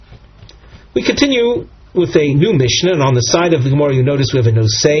We continue with a new Mishnah, and on the side of the Gemara you notice we have a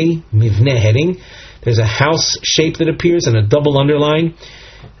Nosei Mivneh heading. There's a house shape that appears and a double underline.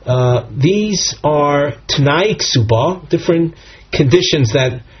 These are Tanai Ksuba, different conditions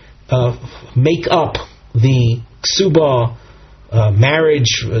that make up the Ksuba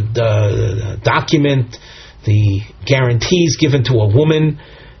marriage document, the guarantees given to a woman.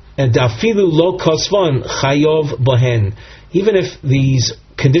 And Afilu lo kosvan chayov bohen. Even if these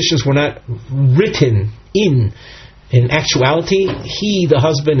conditions were not written in actuality, he, the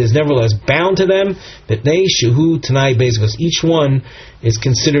husband, is nevertheless bound to them. But they shehu tanai beis, because each one is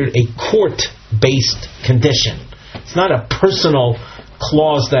considered a court-based condition. It's not a personal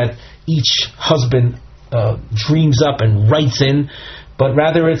clause that each husband dreams up and writes in, but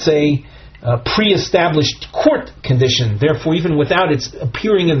rather it's a pre-established court condition. Therefore, even without its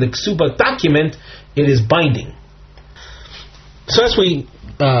appearing in the Ksuba document, it is binding. So as we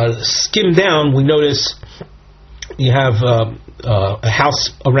skim down, we notice you have a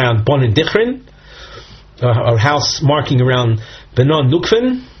house around Bon and Dichrin, a house marking around Benon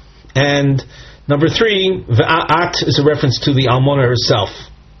Nukvin, and number 3, V'at is a reference to the Almona herself.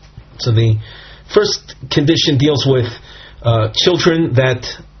 So the first condition deals with children that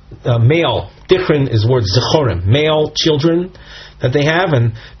male, Dichrin is the word Zechorim, male children that they have,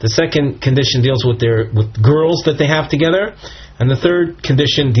 and the second condition deals with girls that they have together, and the third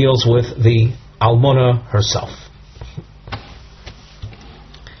condition deals with the Almona herself.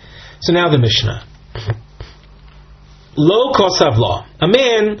 So now the Mishnah. Lo kosav lo. A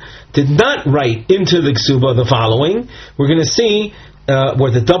man did not write into the Ksuba the following. We're going to see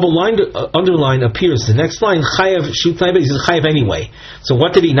where the double line underline appears. The next line, chayav shutnai beis, is chayav anyway. So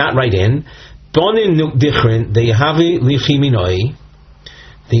what did he not write in? Bonin dichrin de yahavi lichiminoi.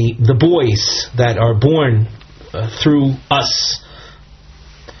 The boys that are born through us.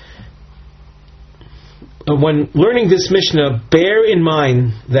 When learning this Mishnah, bear in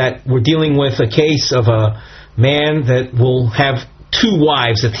mind that we're dealing with a case of a man that will have 2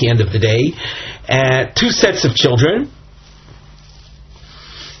 wives at the end of the day, 2 sets of children.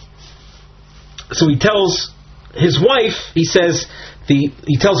 So he tells his wife, he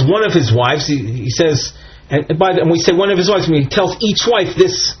tells one of his wives, he says, and we say one of his wives, he tells each wife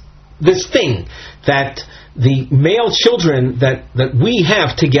this thing, that the male children that we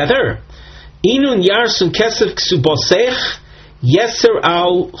have together, inun yarsun kesef ksubosech yeser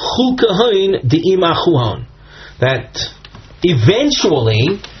al chukahoin di'imachuhon, that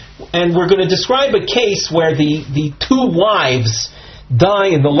eventually, and we're going to describe a case where the 2 wives die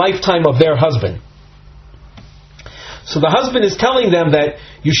in the lifetime of their husband. So the husband is telling them that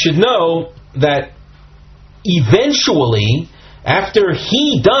you should know that eventually, after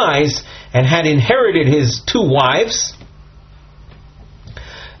he dies and had inherited his 2 wives,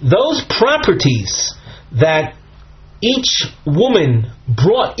 those properties that each woman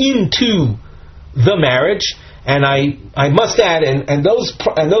brought into the marriage, and I must add, and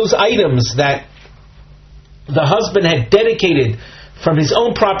those items that the husband had dedicated from his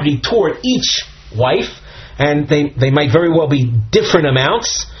own property toward each wife, and they might very well be different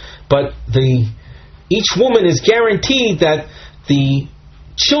amounts, but each woman is guaranteed that the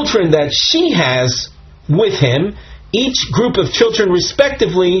children that she has with him, each group of children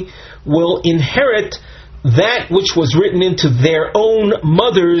respectively, will inherit that which was written into their own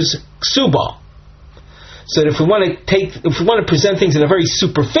mother's ksuba. So if we want to present things in a very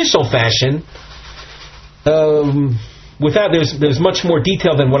superficial fashion, without there's much more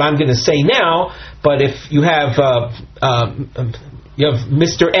detail than what I'm going to say now. But if you have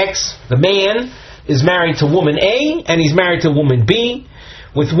Mr. X, the man, is married to woman A, and he's married to woman B.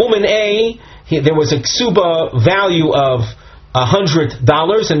 With woman A, there was a ksuba value of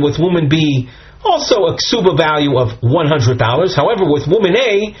 $100, and with woman B, also a ksuba value of $100. However, with woman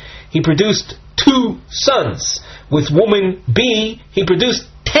A, he produced 2 sons. With woman B, he produced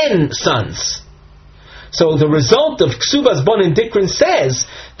 10 sons. So the result of Ksubas Bon and Dikrin says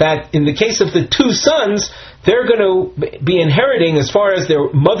that in the case of the 2 sons, they're going to be inheriting, as far as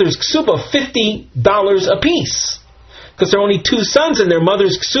their mother's Ksuba, $50 apiece. Because there are only 2 sons, and their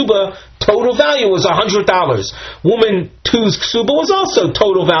mother's Ksuba total value was $100. Woman 2's Ksuba was also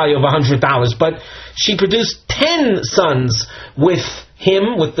total value of $100, but she produced 10 sons with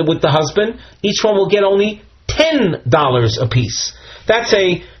him, with the husband. Each one will get only $10 apiece. That's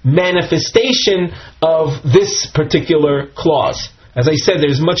a manifestation of this particular clause. As I said,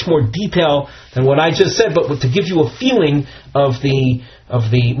 there's much more detail than what I just said, but to give you a feeling of the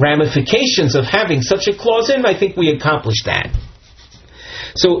ramifications of having such a clause in, I think we accomplished that.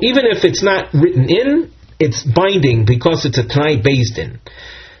 So even if it's not written in, it's binding because it's a Tanai based in.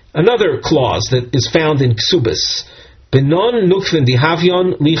 Another clause that is found in Kesubos. Benon nukvin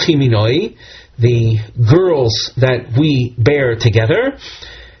dihavyon lichi minoi, the girls that we bear together.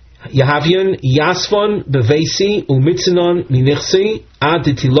 Yahavyon yasvon bevesi umitzinon minichsi ad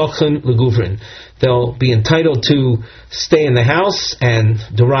tilochen leguvrin. They'll be entitled to stay in the house and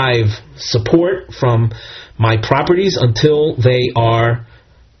derive support from my properties until they are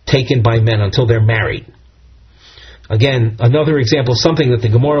taken by men, until they're married. Again, another example, something that the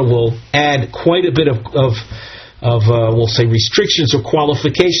Gemara will add quite a bit of we'll say restrictions or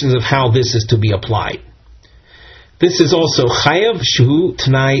qualifications of how this is to be applied. This is also chayav shu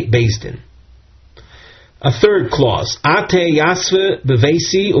t'nai bezdin. A third clause, ate yasve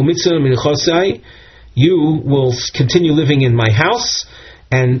bevesi umitzvah minchosai, you will continue living in my house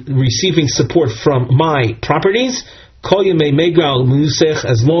and receiving support from my properties, kol yemei megal munusech,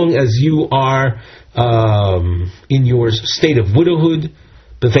 as long as you are in your state of widowhood,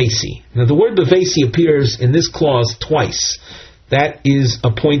 bevesi. Now the word bevesi appears in this clause twice. That is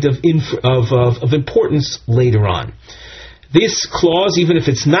a point of importance later on. This clause, even if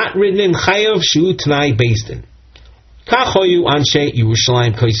it's not written in chayav shu t'nai bezdin, kachoyu anshe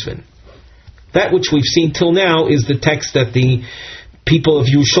Yerushalayim koisvin. That which we've seen till now is the text that the people of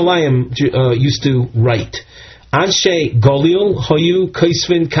Yerushalayim used to write. Anshe Golil hoyu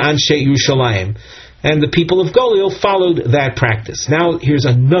koisvin ka'anshe Yerushalayim. And the people of Golil followed that practice. Now here's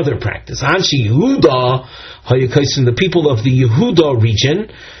another practice. Anshe Yehuda hoyu koisvin, the people of the Yehuda region.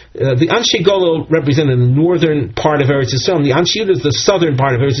 The Anshe Golil represented the northern part of Eretz Yisrael, and the Anshe Yehuda is the southern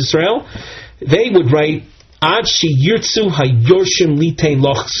part of Eretz Yisrael. They would write, Ad she yirtzu hayorshim litein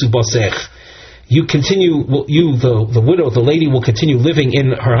loch subasech. You continue, the widow, the lady, will continue living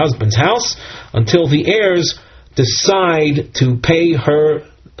in her husband's house until the heirs decide to pay her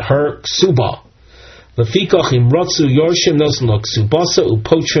ksuba. Lefikach imrotzu yorshim nosen lo ksubasa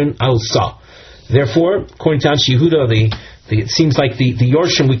upotrin alsa. Therefore, according to Anshe Yehuda, it seems like the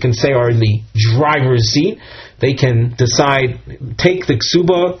yorshim, we can say, are in the driver's seat. They can decide, take the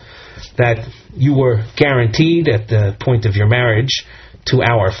ksuba that you were guaranteed at the point of your marriage to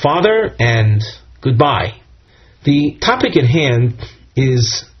our father, and goodbye. The topic at hand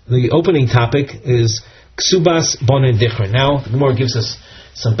is, the opening topic is Kesubos bonen dichrin. Now, the Gemara gives us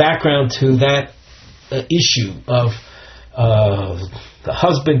some background to that issue of the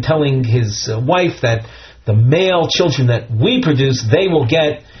husband telling his wife that the male children that we produce, they will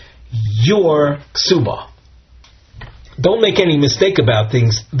get your ksuba. Don't make any mistake about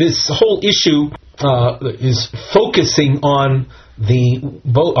things. This whole issue is focusing on the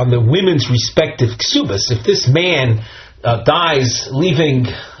women's respective ksubas. If this man dies leaving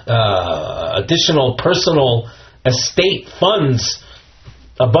additional personal estate funds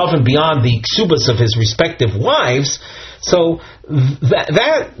above and beyond the ksubas of his respective wives, so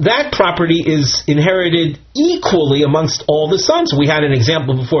that property is inherited equally amongst all the sons. We had an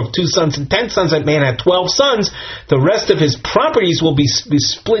example before of 2 sons and 10 sons. That man had 12 sons. The rest of his properties will be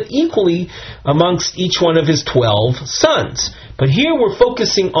split equally amongst each one of his 12 sons. But here we're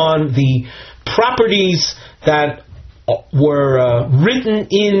focusing on the properties that were written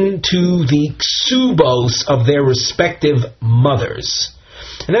into the ksubos of their respective mothers.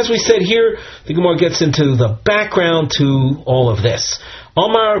 And as we said here, the Gemara gets into the background to all of this.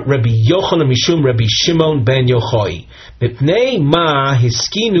 Omar Rabbi Yochanan Mishum Rabbi Shimon ben Yochai Mipnei ma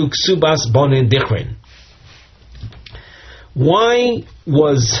hiskinu ksubas bonen dichrin. Why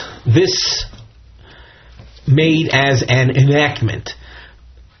was this made as an enactment?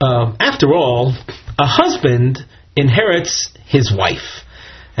 After all, a husband inherits his wife.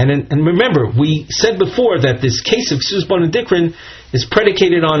 And remember, we said before that this case of Kesubos bonen dichrin is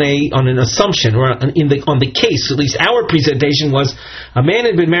predicated on an assumption, or on the case. At least our presentation was, a man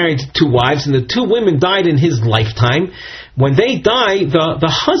had been married to 2 wives, and the 2 women died in his lifetime. When they die, the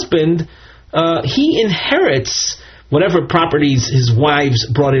husband he inherits whatever properties his wives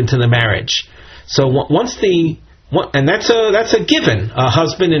brought into the marriage. So and that's a given. A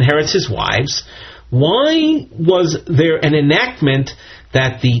husband inherits his wives. Why was there an enactment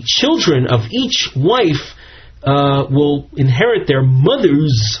that the children of each wife will inherit their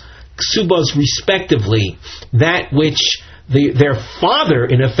mother's ksubas respectively, that which their father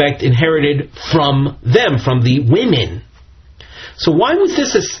in effect inherited from them, from the women? So why was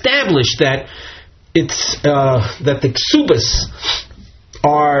this established that it's that the ksubas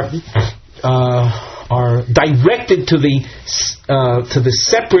are directed to the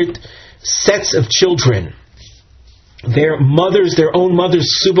separate sets of children? Their own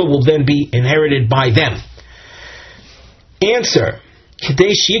mother's ksuba will then be inherited by them. Answer: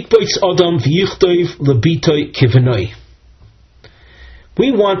 we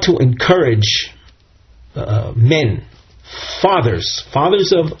we want to encourage men, fathers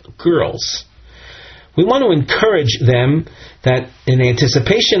of girls. We want to encourage them that in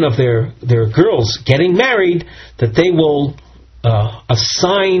anticipation of their girls getting married, that they will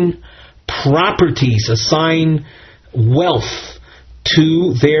assign properties, assign wealth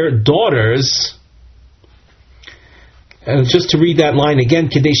to their daughters. Just to read that line again,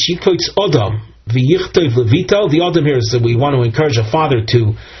 Kedei Shikvoitz Odom V'yichtov Levito. The Odom here is that we want to encourage a father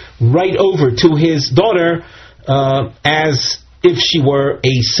to write over to his daughter as if she were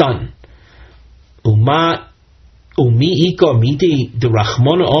a son. Umi iko midi de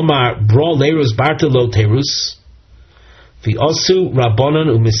Rachmona Omar bro lerus bartelo terus v'osu rabbonon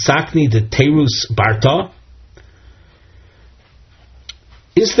umisakni de terus barta.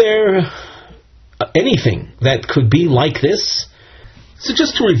 Is there anything that could be like this? So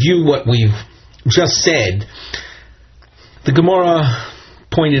just to review what we've just said, the Gemara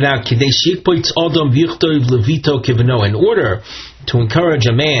pointed out, in order to encourage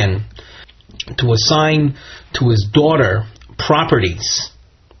a man to assign to his daughter properties,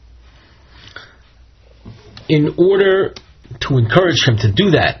 in order to encourage him to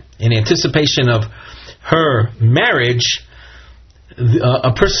do that in anticipation of her marriage,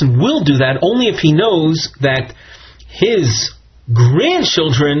 a person will do that only if he knows that his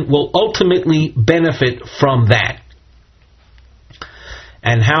grandchildren will ultimately benefit from that.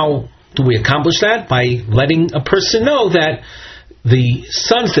 And how do we accomplish that? By letting a person know that the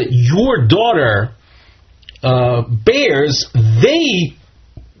sons that your daughter bears, they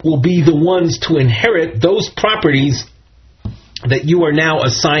will be the ones to inherit those properties that you are now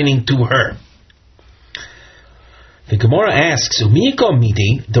assigning to her. The Gemara asks, could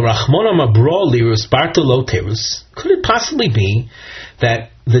it possibly be that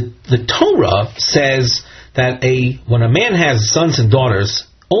the Torah says that when a man has sons and daughters,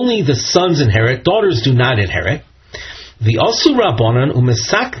 only the sons inherit, daughters do not inherit? The Asu Rabbanan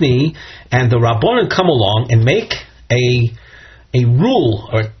Umesakni, and the Rabbanan come along and make a rule,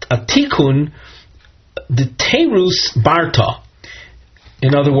 or a tikkun, the Terus Barta.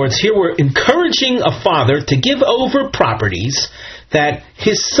 In other words, here we're encouraging a father to give over properties that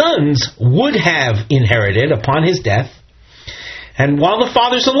his sons would have inherited upon his death. And while the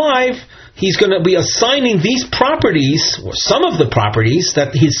father's alive, he's going to be assigning these properties, or some of the properties,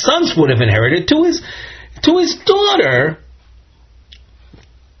 that his sons would have inherited to his daughter.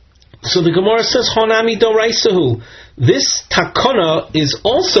 So the Gemara says, Honami Doraisahu. This takana is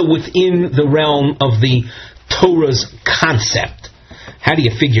also within the realm of the Torah's concept. How do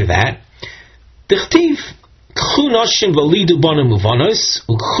you figure that? Dichtiv Chu noshim v'lidu banu muvanos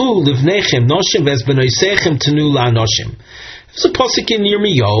uchu livnechem noshim v'ezbenoisechem tenu la'anoshim. There's a pasuk in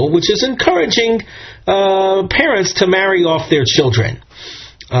Yirmiyahu which is encouraging parents to marry off their children.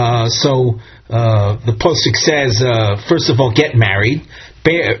 So the pasuk says, first of all, get married,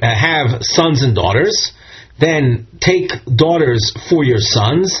 have sons and daughters, then take daughters for your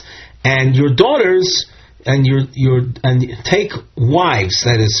sons, and your daughters. And take wives,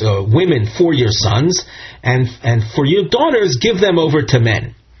 that is, women for your sons, and for your daughters, give them over to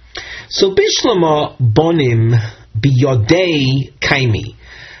men. So Bishlama bonim biyodei kaimi.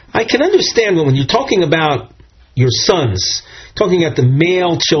 I can understand when you're talking about your sons, talking about the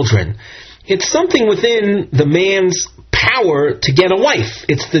male children, it's something within the man's power to get a wife.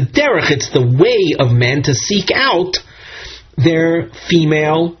 It's the derech, it's the way of men to seek out their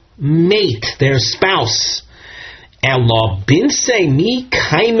female mate, their spouse. Allah bin say mi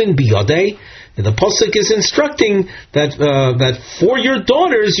kaimen biyodei. The pasuk is instructing that for your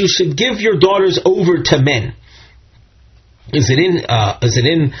daughters you should give your daughters over to men. Is it in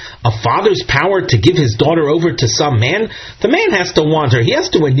a father's power to give his daughter over to some man? The man has to want her. He has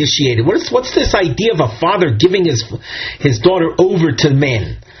to initiate it. What's this idea of a father giving his daughter over to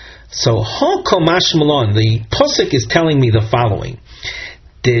men? So Hakol Mashmalon, the pasuk is telling me the following.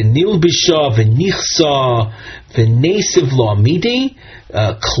 The nilbisha v'nichsa v'nesiv lo midi,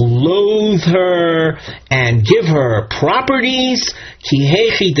 clothe her and give her properties, ki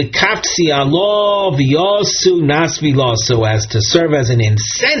hechi dekapsi alo v'yosu nasvi lo, so as to serve as an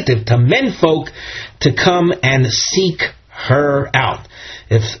incentive to menfolk to come and seek her out.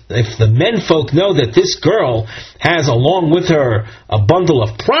 If the menfolk know that this girl has along with her a bundle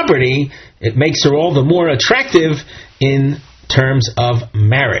of property, it makes her all the more attractive in terms of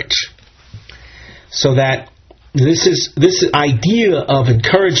marriage. So that this idea of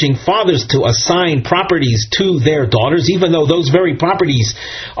encouraging fathers to assign properties to their daughters, even though those very properties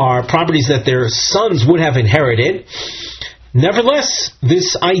are properties that their sons would have inherited, nevertheless,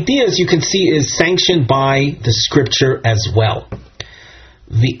 this idea, as you can see, is sanctioned by the scripture as well.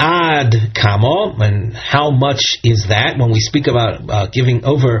 the ad kamo, and how much is that? When we speak about giving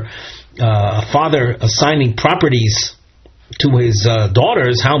over a father assigning properties to his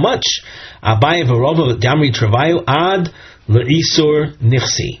daughters, how much? Abaye v'rova damri travayu ad le'isur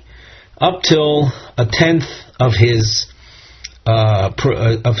nichsi, up till a tenth of his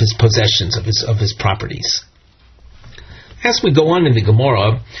possessions, of his properties. As we go on in the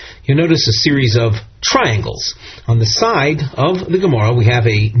Gemara, you notice a series of triangles. On the side of the Gemara, we have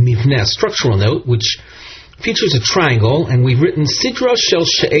a mivneh, structural note, which features a triangle, and we've written Sidra Shel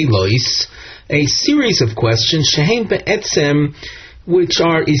She'elois, a series of questions, Shehem Be'etzem, which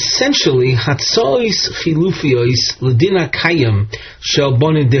are essentially Hatzois Chilufiois Ledina Kayim Shel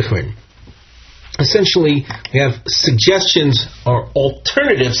Bonin Dichrin. Essentially, we have suggestions or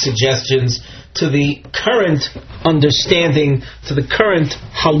alternative suggestions to the current understanding, to the current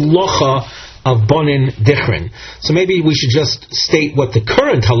halacha of Bonin Dichrin. So maybe we should just state what the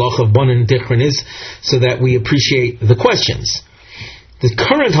current halacha of Bonin Dichrin is, so that we appreciate the questions. The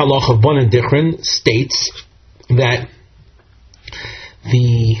current halacha of Bonin Dichrin states that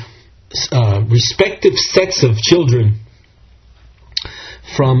the respective sets of children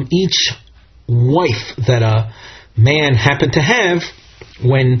from each wife that a man happened to have,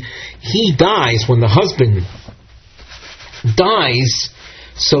 when he dies, when the husband dies,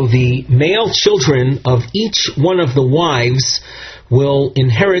 so the male children of each one of the wives will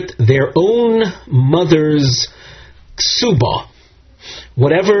inherit their own mother's ksuba.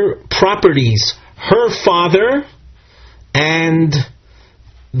 Whatever properties her father and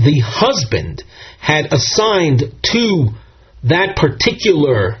the husband had assigned to that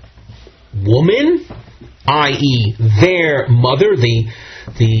particular woman, i.e. their mother,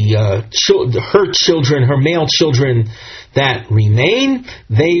 her children, her male children that remain,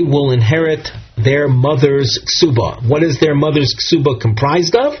 they will inherit their mother's ksuba. What is their mother's ksuba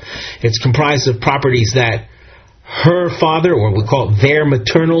comprised of? It's comprised of properties that her father, or we call it their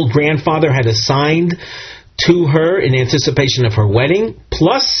maternal grandfather, had assigned to her in anticipation of her wedding,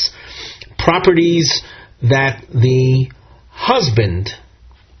 plus properties that the husband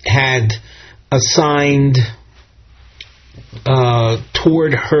had assigned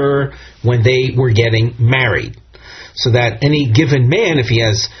toward her when they were getting married. So that any given man, if he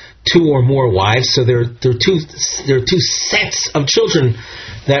has two or more wives, so there are two sets of children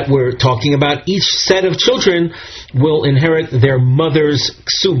that we're talking about. Each set of children will inherit their mother's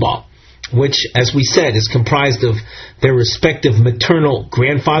ksuba, which, as we said, is comprised of their respective maternal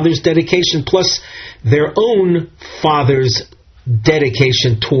grandfather's dedication plus their own father's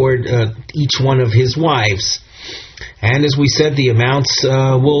dedication toward each one of his wives. And as we said, the amounts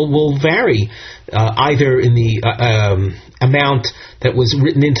will vary, either in the amount that was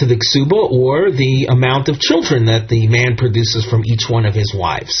written into the ksuba or the amount of children that the man produces from each one of his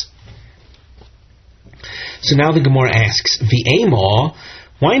wives. So now the Gemara asks, V'ema,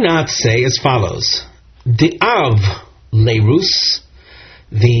 why not say as follows? De'av leirus,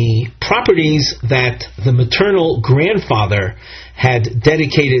 the properties that the maternal grandfather had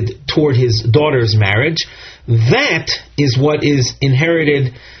dedicated toward his daughter's marriage, that is what is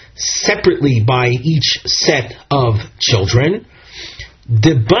inherited separately by each set of children.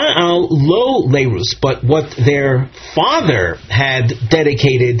 Deba'al lo leirus, but what their father had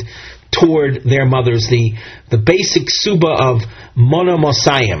dedicated toward their mothers, the basic suba of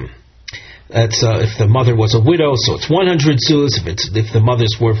monomosayim. That's if the mother was a widow, so it's 100 zuz. If the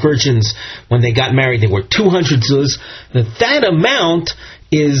mothers were virgins when they got married, they were 200 zuz. That amount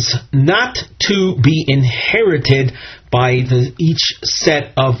is not to be inherited by each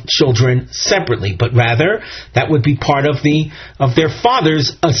set of children separately, but rather that would be part of their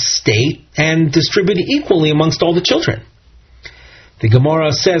father's estate and distributed equally amongst all the children. The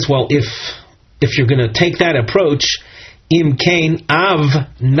Gemara says, well, if you're going to take that approach, Im kain av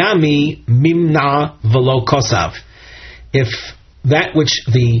nami mimna velo kosav. If that which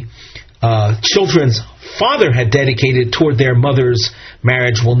the children's father had dedicated toward their mother's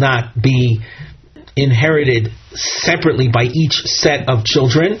marriage will not be inherited separately by each set of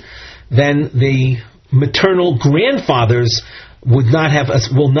children, then the maternal grandfathers will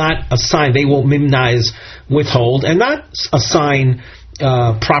not assign, they will mimnize, withhold, and not assign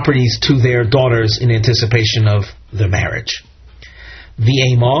properties to their daughters in anticipation of the marriage.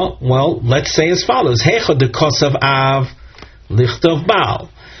 V'ema, well, let's say as follows: Hecha de kosav av lichtov baal.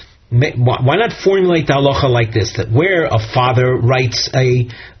 Why not formulate the halacha like this? That where a father writes a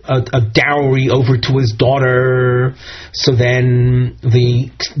dowry over to his daughter, so then the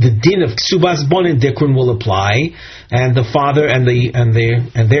din of ksubas bonin dikron will apply, and the father and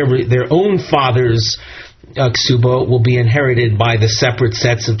their own father's ksuba will be inherited by the separate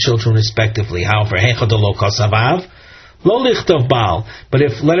sets of children respectively. However, but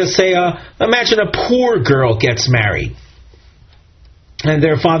if, let us say, imagine a poor girl gets married, and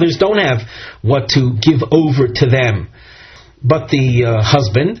their fathers don't have what to give over to them, but the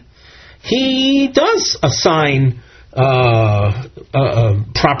husband, he does assign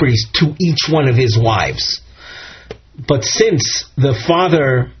properties to each one of his wives. But since the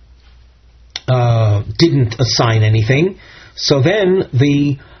father didn't assign anything, so then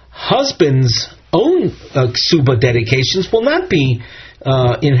the husband's own ksuba dedications will not be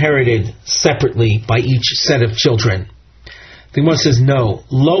inherited separately by each set of children. The Gemara says no.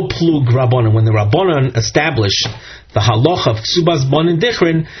 Lo plug rabbanon. When the rabbanon established the halacha of ksubas bonin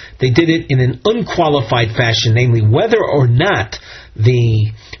dichrin, they did it in an unqualified fashion, namely whether or not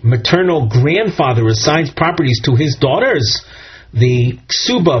the maternal grandfather assigns properties to his daughters, the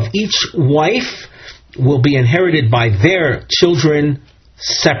ksuba of each wife will be inherited by their children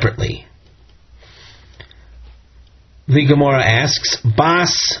separately. The Gemara asks,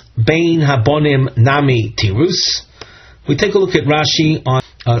 Bas bein habonim nami tirus. We take a look at Rashi on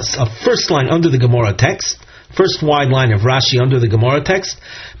a first line under the Gemara text, first wide line of Rashi under the Gemara text.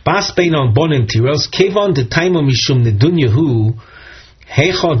 Bas bein habonim tirus kevon de taimo mishum nedunyahu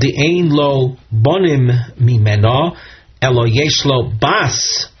hecha de ein lo bonim mimena elo yesh lo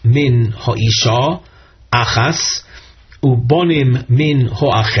bas min hoisha achas ubonim min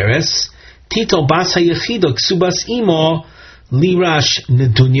hoacheres. Tito bas hayechido ksubas imo lirash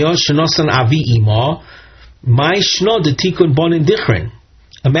nedunya shenosan avi imo my shno de tikun bonin dichrin.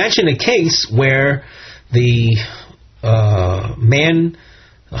 Imagine a case where the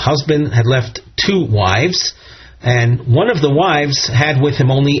husband had left two wives, and one of the wives had with him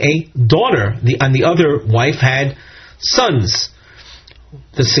only a daughter, and the other wife had sons.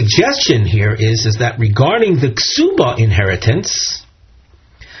 The suggestion here is that regarding the ksuba inheritance,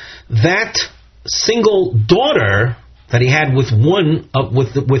 that single daughter that he had with one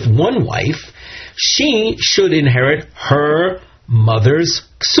wife, she should inherit her mother's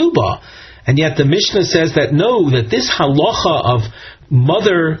ksuba. And yet the Mishnah says that no, that this halacha of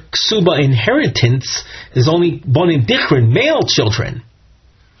mother ksuba inheritance is only bonim dichrin, male children.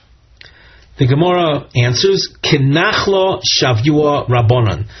 The Gemara answers, Kinachlo shavua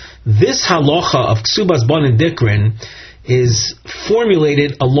rabbanon. This halacha of ksubas bonim dichrin is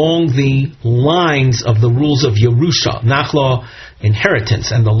formulated along the lines of the rules of Yerusha, Nachla, inheritance.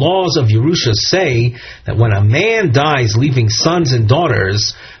 And the laws of Yerusha say that when a man dies leaving sons and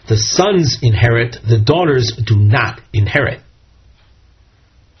daughters, the sons inherit, the daughters do not inherit.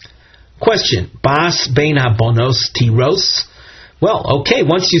 Question, Bas bein habonos tiros? Well, okay,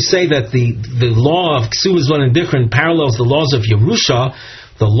 once you say that the law of Ksubas bonim dichrin parallels the laws of Yerusha,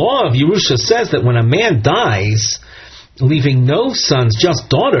 the law of Yerusha says that when a man dies leaving no sons, just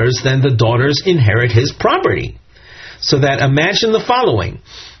daughters, then the daughters inherit his property. So that imagine the following.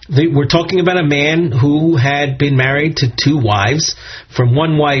 We're talking about a man who had been married to two wives. From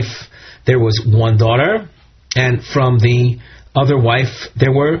one wife there was one daughter, and from the other wife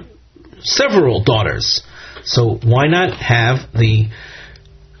there were several daughters. So why not have the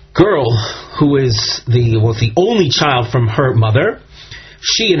girl who is the only child from her mother?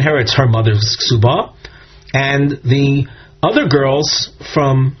 She inherits her mother's ksuba, and the other girls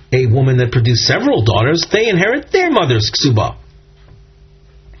from a woman that produced several daughters, they inherit their mother's ksuba.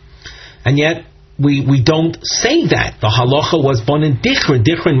 And yet, we don't say that. The halacha was bonin dichrin.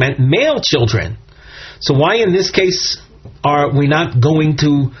 Dichrin meant male children. So why in this case are we not going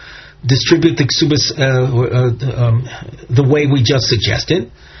to distribute the ksubas the way we just suggested?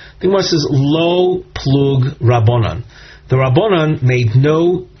 The Gemara says, lo plug rabbanon. The Rabbanan made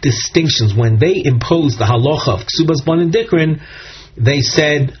no distinctions. When they imposed the halacha of Ksubas bonim dichrin, they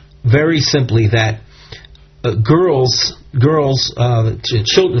said very simply that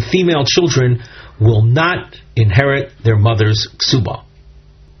female children will not inherit their mother's ksuba.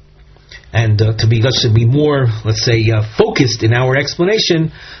 And to be more, let's say, focused in our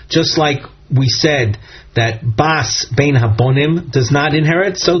explanation, just like we said that Bas bein habonim does not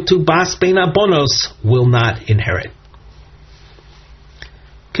inherit, so too Bas bein habonos will not inherit.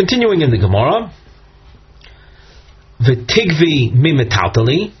 Continuing in the Gemara, the tigvi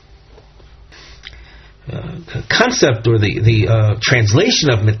mimetaltali, concept or the translation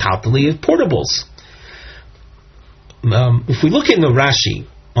of metaltali is portables. If we look in the Rashi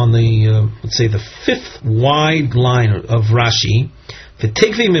on the let's say the fifth wide line of Rashi, the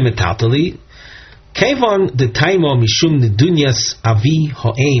tigvi mimetaltali, kevon de taimo mishum nedunyas avi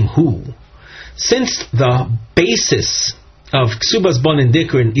ho'em hu. Since the basis of Ksubas bonim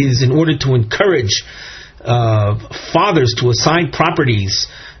dichrin is in order to encourage fathers to assign properties,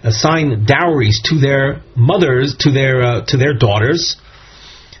 assign dowries to their mothers, to their daughters.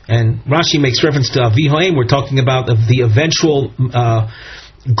 And Rashi makes reference to Avi Ha'em. We're talking about the eventual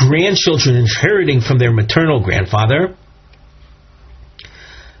grandchildren inheriting from their maternal grandfather.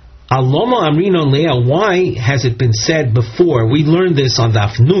 Aloma Amrino Leah, why has it been said before? We learned this on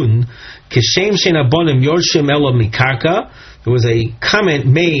Daf Nun. Kishem Shenabonim Yorshim Elo Mikarka. There was a comment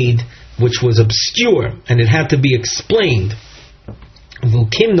made which was obscure, and it had to be explained.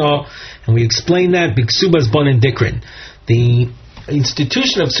 Vukimno, and we explained that Biksubas Bonin Dikrin. The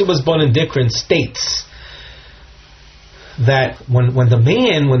institution of Ksubas Bonin Dikrin states that when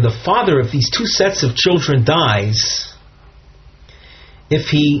the father of these two sets of children dies, if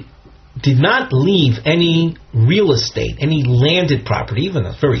he did not leave any real estate, any landed property, even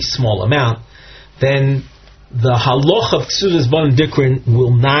a very small amount, then the halacha of Ksubas Bonin Dikrin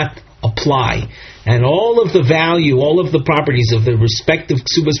will not apply, and all of the value, all of the properties of the respective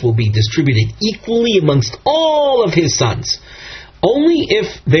Ksubas will be distributed equally amongst all of his sons. Only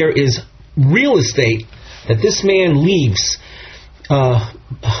if there is real estate that this man leaves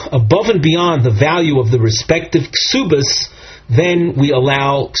above and beyond the value of the respective Ksubas, then we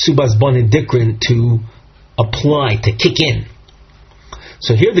allow Ksubas Bonin Dikrin to apply, to kick in.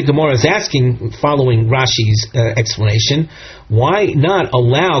 So here the Gemara is asking, following Rashi's explanation, why not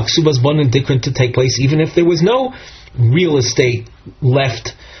allow Ksubas Bonin Dikrin to take place even if there was no real estate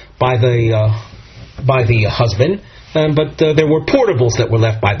left by the husband, but there were portables that were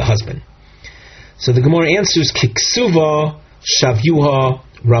left by the husband. So the Gemara answers, Kiksuva Shavyuha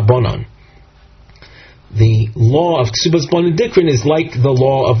Rabbanon. The law of Ksubas Bonin Dikrin is like the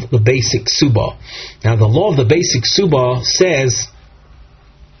law of the basic Ksuba. Now the law of the basic Ksuba says,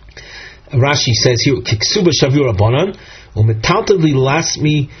 Rashi says here, Kiksuba Shavyuha Rabbanon, Umetaltadli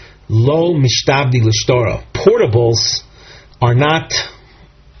Lasmi Lo Mishtabdi Lishtora. Portables are not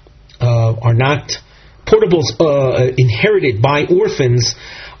portables inherited by orphans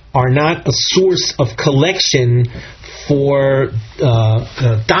are not a source of collection for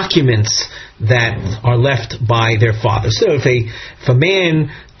documents that are left by their father. So if a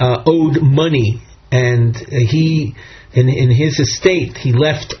man owed money and he in his estate he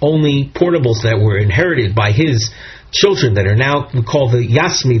left only portables that were inherited by his children that are now we call the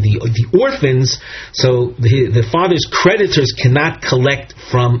Yasmi, the orphans, so the father's creditors cannot collect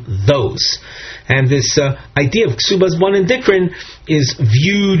from those. And this idea of Ksubas Bonin Dikrin is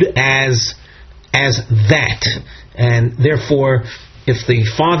viewed as that. And therefore, if the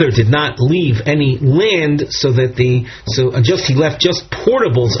father did not leave any land, he left just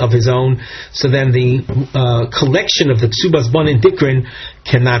portables of his own, so then the collection of the Ksubas Bonin Dikrin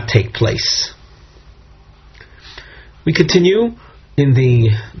cannot take place. We continue in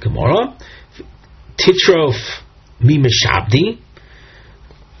the Gemara. Titrof mi mishabdi.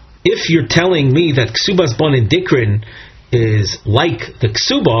 If you're telling me that Ksubas Bonin Dikrin is like the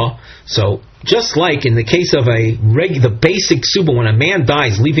Ksuba, so just like in the case of the basic Ksuba, when a man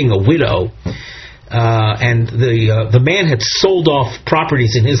dies leaving a widow, and the man had sold off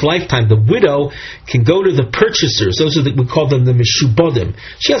properties in his lifetime, the widow can go to the purchasers. Those are we call them the Meshubodim.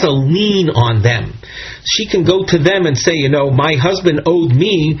 She has a lien on them. She can go to them and say, my husband owed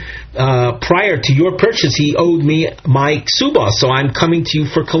me, prior to your purchase, he owed me my Ksuba, so I'm coming to you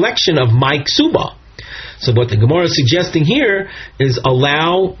for collection of my Ksuba. So what the Gemara is suggesting here is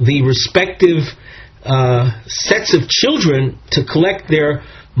allow the respective sets of children to collect their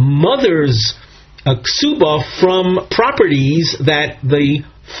mother's ksuba from properties that the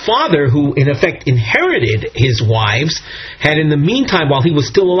father, who in effect inherited his wives, had in the meantime, while he was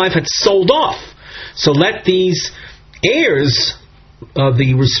still alive, had sold off. So let these heirs,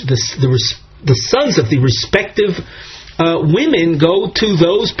 the sons of the respective women, go to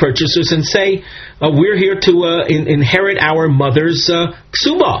those purchasers and say, we're here to inherit our mother's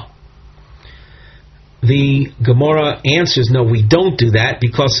ksuba. The Gemara answers, no, we don't do that,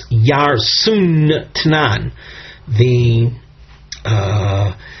 because Yarsun Tnan, the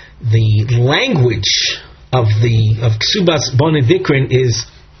language of Ksubas Bonin Dikrin is,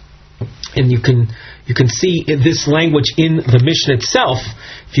 and you can see this language in the Mishnah itself.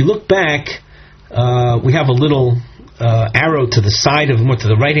 If you look back, we have a little arrow to the side to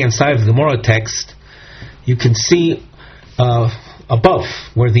the right hand side of the Gemara text. You can see above,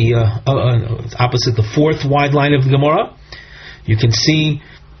 where opposite the fourth wide line of the Gemara, you can see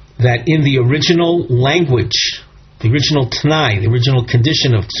that in the original language, the original Tanai, the original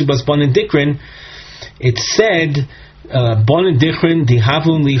condition of Ksubas Bonin Dikrin, it said, Bonin Dikrin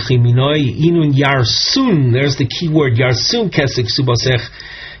dihavun lichiminoi inun yarsun. There's the key word, yarsun kesek Ksubasech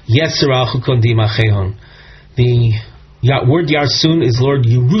yeser al chukon dimachehon. The word Yarsun is Lord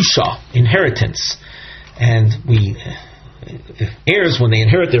Yerusha, inheritance. And heirs, when they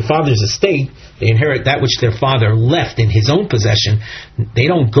inherit their father's estate, they inherit that which their father left in his own possession. They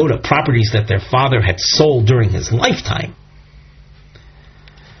don't go to properties that their father had sold during his lifetime.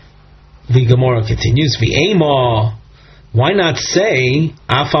 The Gemara continues, V'ema, why not say,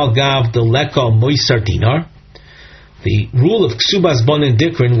 Afal Gav Deleka Moisar Dinar? The rule of Kesubos Bon and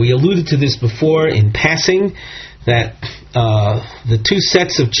Dikrin, we alluded to this before in passing, that the two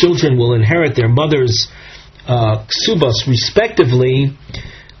sets of children will inherit their mother's Kesubos respectively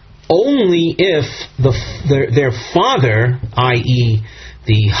only if their father, i.e.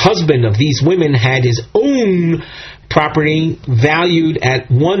 the husband of these women, had his own property valued at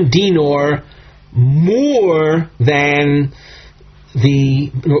 1 dinar more than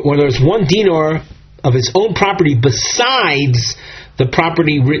there's 1 dinar of his own property besides the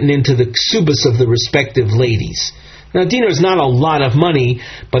property written into the Kesubos of the respective ladies. Now, dinar is not a lot of money,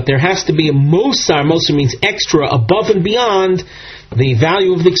 but there has to be a mosar. Mosar means extra, above and beyond the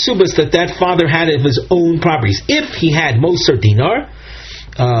value of the Kesubos that father had of his own properties. If he had mosar dinar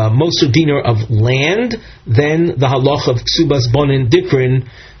of land, then the halach of Kesubos Bon and Dikrin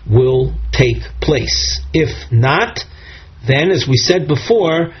will take place. If not, then, as we said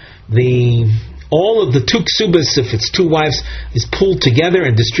before, all of the 2 Kesubos, if it's 2 wives, is pulled together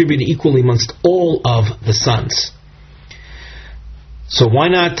and distributed equally amongst all of the sons. So why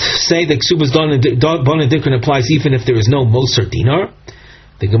not say that Kesubos Bon and Dikrin applies even if there is no mosar dinar?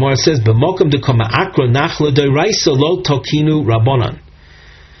 The Gemara says, "B'mokum dekama akra nachla doraisa lo tokinu rabbanan."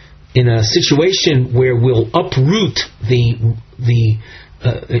 In a situation where we'll uproot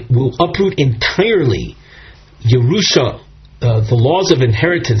we'll uproot entirely Yerusha, the laws of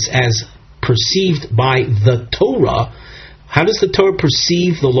inheritance as perceived by the Torah. How does the Torah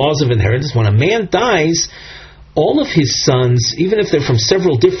perceive the laws of inheritance? When a man dies, all of his sons, even if they're from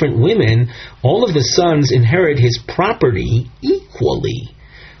several different women, all of the sons inherit his property equally.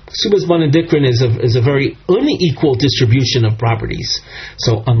 Kesubos Bon and Dikrin is a very unequal distribution of properties.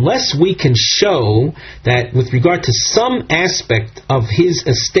 So unless we can show that with regard to some aspect of his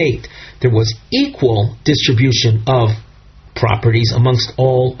estate there was equal distribution of properties amongst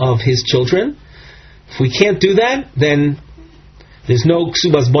all of his children, if we can't do that, then there's no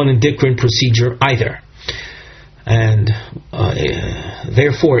Kesubos Bon and Dikrin procedure either. And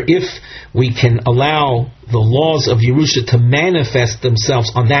therefore, if we can allow the laws of Yerusha to manifest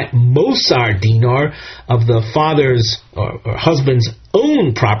themselves on that mosar dinar of the father's or husband's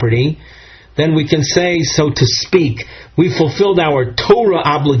own property, then we can say, so to speak, we fulfilled our Torah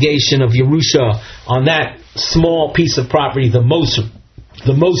obligation of Yerusha on that small piece of property, the mosar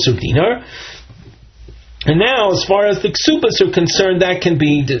dinar. And now, as far as the Kesubos are concerned, that can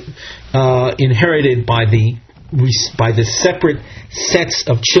be inherited by the separate sets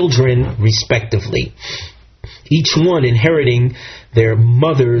of children respectively, each one inheriting their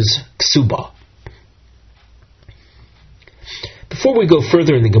mother's Kesubah. Before we go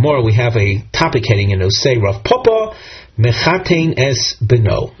further in the Gemara, we have a topic heading in Osei. Rav Papa mechatein es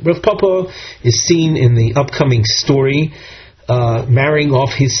beno. Rav Papa is seen in the upcoming story marrying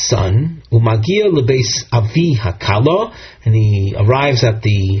off his son, umagia lebeis avi hakala, and he arrives at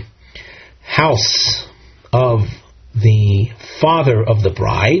the house of the father of the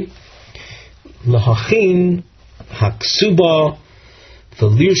bride, lahachin haksuba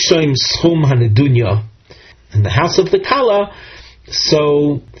v'lirshaim schum hanedunya, in the house of the kala.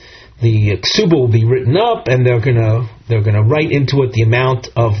 So the ksuba will be written up, and they're gonna write into it the amount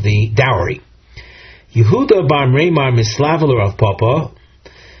of the dowry. Yehuda bar Meimar mislavel Rav Papa.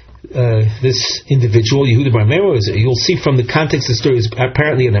 This individual, Yehuda bar Meimar, you'll see from the context of the story, is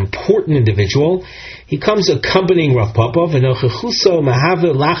apparently an important individual. He comes accompanying Rav Papa, and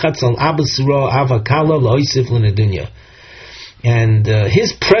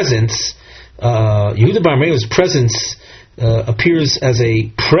his presence, Yehuda bar Meimar's presence, appears as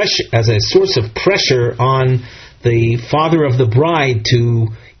a source of pressure on the father of the bride to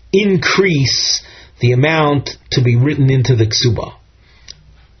increase the amount to be written into the Kesubah.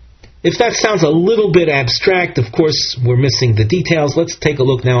 If that sounds a little bit abstract, of course, we're missing the details. Let's take a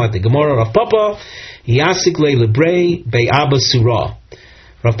look now at the Gemara. Rav Papa, Yasik le lebrei be'aba surah.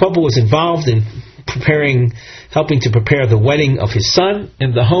 Rav Papa was involved in helping to prepare the wedding of his son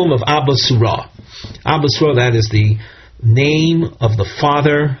in the home of Abba Surah. Abba Surah, that is the name of the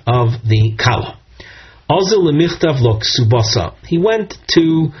father of the Kala. Azil lemichtav lo ksubasa. He went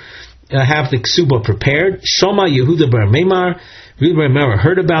to have the Kesubah prepared. Shoma Yehuda bar Meimar. Yehuda bar Meimar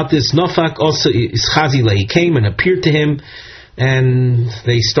heard about this. Nofak also Ischazi le. He came and appeared to him and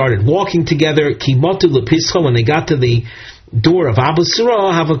they started walking together. Kimotu lepischa, when they got to the door of Abu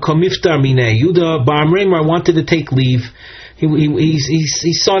Surah, have a komiftar mine. Yehuda bar Amremar wanted to take leave.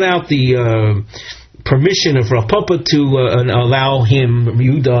 He sought out the permission of Rav Papa to allow him,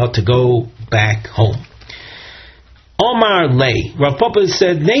 Yehuda, to go back home. Omar lay. Rav Papa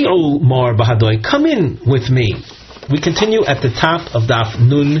said, Nei Omar Bahadoy, come in with me. We continue at the top of Daf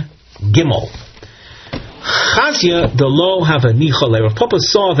Nun Gimel. Chazia the lo have a nichale. Rav Papa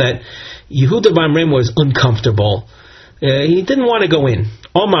saw that Yehuda bar Amremar was uncomfortable. He didn't want to go in.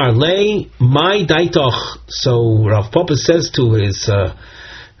 Omar lay my daitoch. So Rav Papa says to his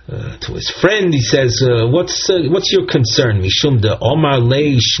friend, he says, what's your concern? Mishum de Omar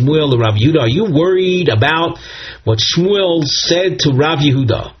lay Shmuel Rav Yehuda. Are you worried about what Shmuel said to Rav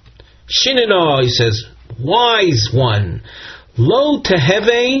Yehuda? Shinana, he says, wise one. Lo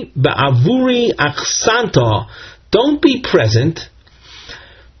teheve ba'avuri achsanta. Don't be present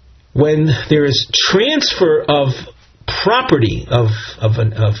when there is transfer of property of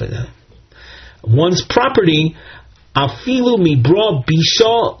one's property. Afilu mibra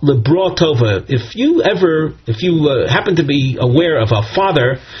bisha lebra tova. If you happen to be aware of a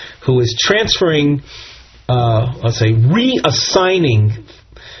father who is transferring, reassigning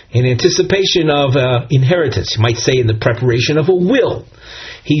in anticipation of inheritance, you might say in the preparation of a will,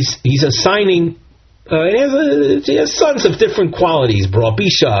 he's assigning. He has sons of different qualities. Bra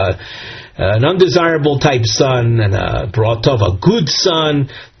bisha, an undesirable type son, and bra tov, a good son.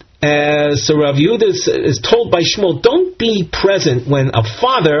 So Rav Yehuda is told by Shmuel, don't be present when a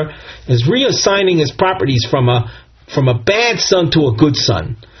father is reassigning his properties from a bad son to a good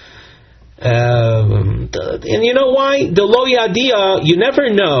son. And you know why? The lo yadia, you never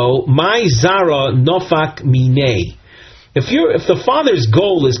know. My zara nofak minei. If the father's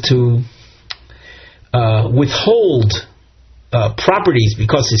goal is to withhold properties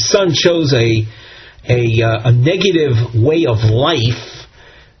because his son chose a negative way of life,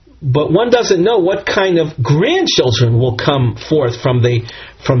 but one doesn't know what kind of grandchildren will come forth from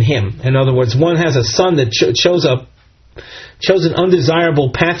him. In other words, one has a son that chose an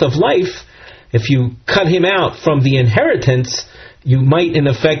undesirable path of life. If you cut him out from the inheritance, you might in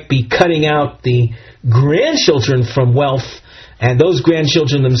effect be cutting out the grandchildren from wealth, and those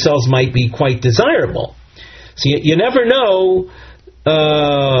grandchildren themselves might be quite desirable. So you never know.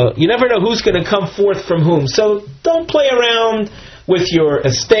 You never know who's going to come forth from whom. So don't play around with your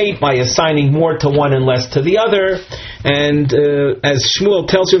estate by assigning more to one and less to the other. And as Shmuel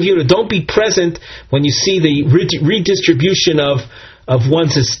tells Rav Yehuda, don't be present when you see the redistribution of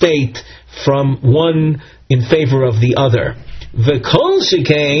one's estate from one in favor of the other. V'kol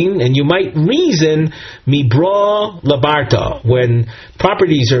shekain, and you might reason mibra labarta, when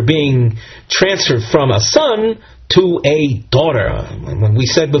properties are being transferred from a son to a daughter. When we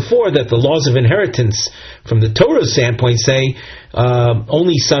said before that the laws of inheritance from the Torah's standpoint say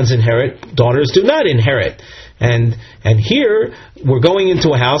only sons inherit, daughters do not inherit. And here we're going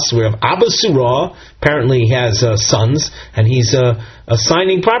into a house where Abba Surah apparently has sons, and he's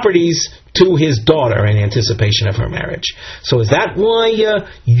assigning properties to his daughter in anticipation of her marriage. So is that why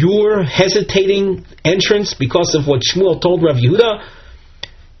you're hesitating entrance because of what Shmuel told Rav Yehuda?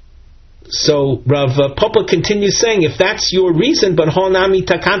 So Rav Papa continues saying, if that's your reason, but honami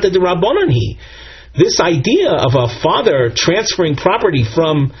takanta de rabbanani, this idea of a father transferring property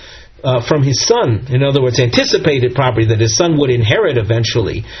from his son, in other words, anticipated property that his son would inherit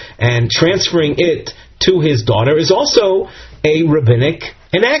eventually, and transferring it to his daughter, is also a rabbinic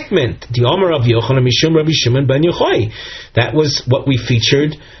enactment. The Omer of Yochanan Mishum Rabbi Shimon ben Yochai. That was what we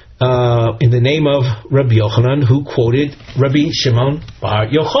featured in the name of Rabbi Yochanan, who quoted Rabbi Shimon bar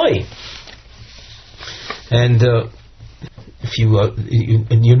Yochai. And if you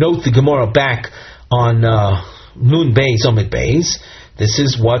note the Gemara back on Nun Beis Omid Beis, this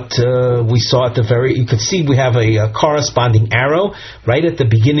is what we saw at the very. You could see we have a corresponding arrow right at the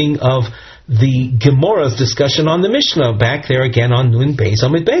beginning of the Gemara's discussion on the Mishnah. Back there again on Nun Beis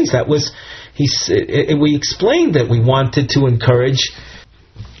Omid Beis. That was we explained that we wanted to encourage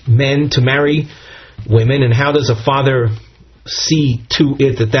men to marry women, and how does a father see to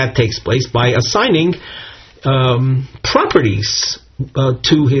it that takes place? By assigning properties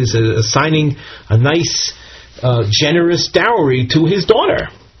to his, assigning a nice, generous dowry to his daughter.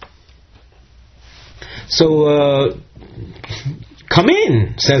 So, come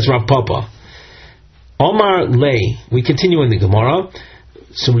in, says Rav Papa. Omar lay. We continue in the Gemara.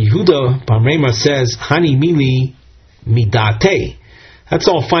 So Yehuda bar Amremar says, Hani mili midate. That's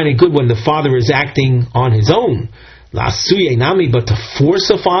all fine and good when the father is acting on his own. La'asuye nami, but to force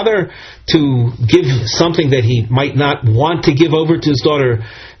a father to give something that he might not want to give over to his daughter,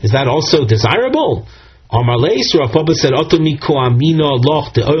 is that also desirable? Amar Leis, Rav Papa said, Otomi koamino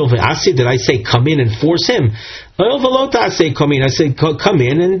loch de oil ve'asi, did I say come in and force him? Oil velota say come in. I said come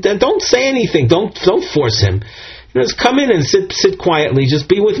in and don't say anything. Don't force him. Just come in and sit quietly. Just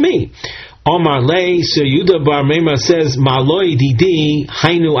be with me. Amar Leis, so Yudah bar Meimar says, Maloi didi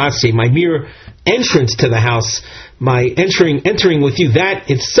hainu ase, my mere entrance to the house, my entering with you, that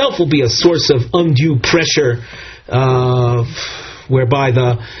itself will be a source of undue pressure, whereby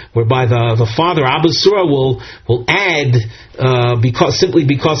the father Abba Surah will add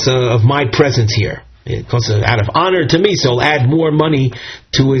because of my presence here, because out of honor to me, so he'll add more money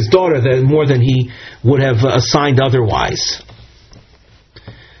to his daughter more than he would have assigned otherwise.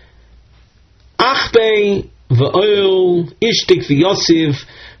 Achbei v'oil ishtik v'yosiv.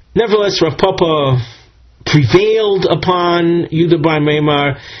 Nevertheless, Rav Papa prevailed upon Yudah bar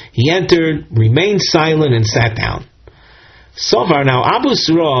Meimar. He entered, remained silent, and sat down. Sovar, now Abu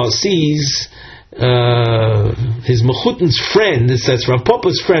Surah sees his Mechutin's friend, that's Rav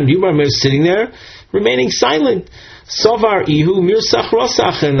Papa's friend, Yudah bar Meimar, sitting there, remaining silent. Sovar ihu mirsach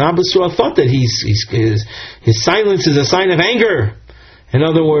rosach, and Abu Surah thought that his silence is a sign of anger. In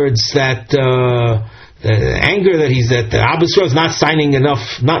other words, that the anger that Abu Surah is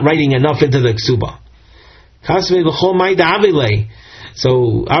not writing enough into the Kesubah.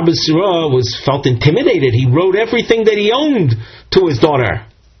 So Abu Surah felt intimidated. He wrote everything that he owned to his daughter.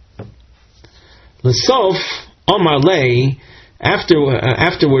 L'sof Omar Lei,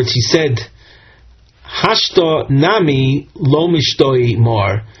 afterwards he said, Hashto nami lo mishtoi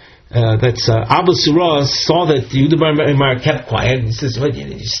mor. That's Abu Surah saw that Yudah bar Meimar kept quiet. He says, "What?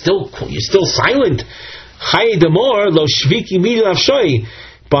 You're still silent. Chay demor lo shviki milav shoy.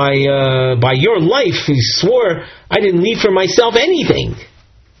 By your life, he swore I didn't leave for myself anything."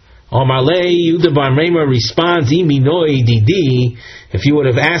 Omar Lei, Yudah bar Meimar responds, "Imi noi didi. If you would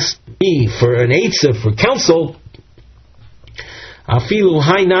have asked me for an eitzah, for counsel, afilu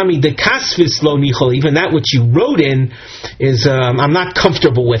hainami de kasvis lo nichol. Even that which you wrote in is I'm not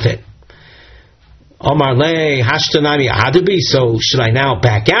comfortable with it." Omar le hashtanami adabi. So should I now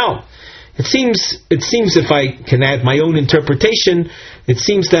back out? It seems if I can add my own interpretation, it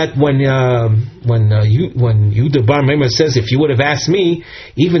seems that when Yudah bar Meimar says, if you would have asked me,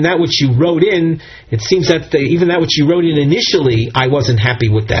 even that which you wrote in, it seems that even that which you wrote in initially, I wasn't happy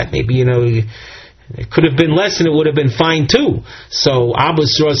with that. Maybe it could have been less and it would have been fine too. So Abu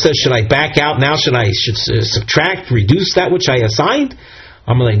Surah says, should I back out now? Should I subtract, reduce that which I assigned?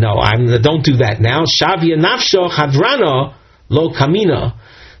 I'm like, no, don't do that now. Shavya nafsho hadrana lo kamina.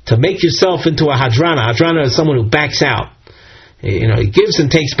 To make yourself into a hadrana. Hadrana is someone who backs out. He gives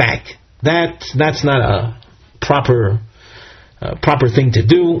and takes back. That's not a proper thing to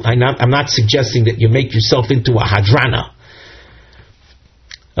do. I'm not suggesting that you make yourself into a hadrana.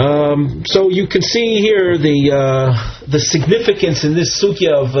 So you can see here the significance in this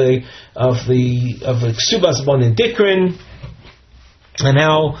sugya of Kesubos Bon and Dikrin, and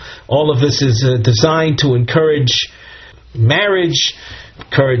how all of this is designed to encourage marriage,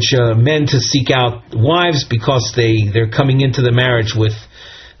 encourage men to seek out wives because they're coming into the marriage with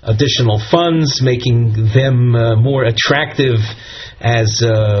additional funds, making them more attractive as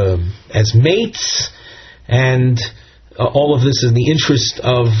mates, and all of this in the interest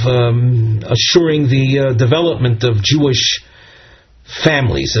of assuring the development of Jewish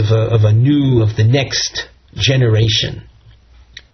families, of the next generation.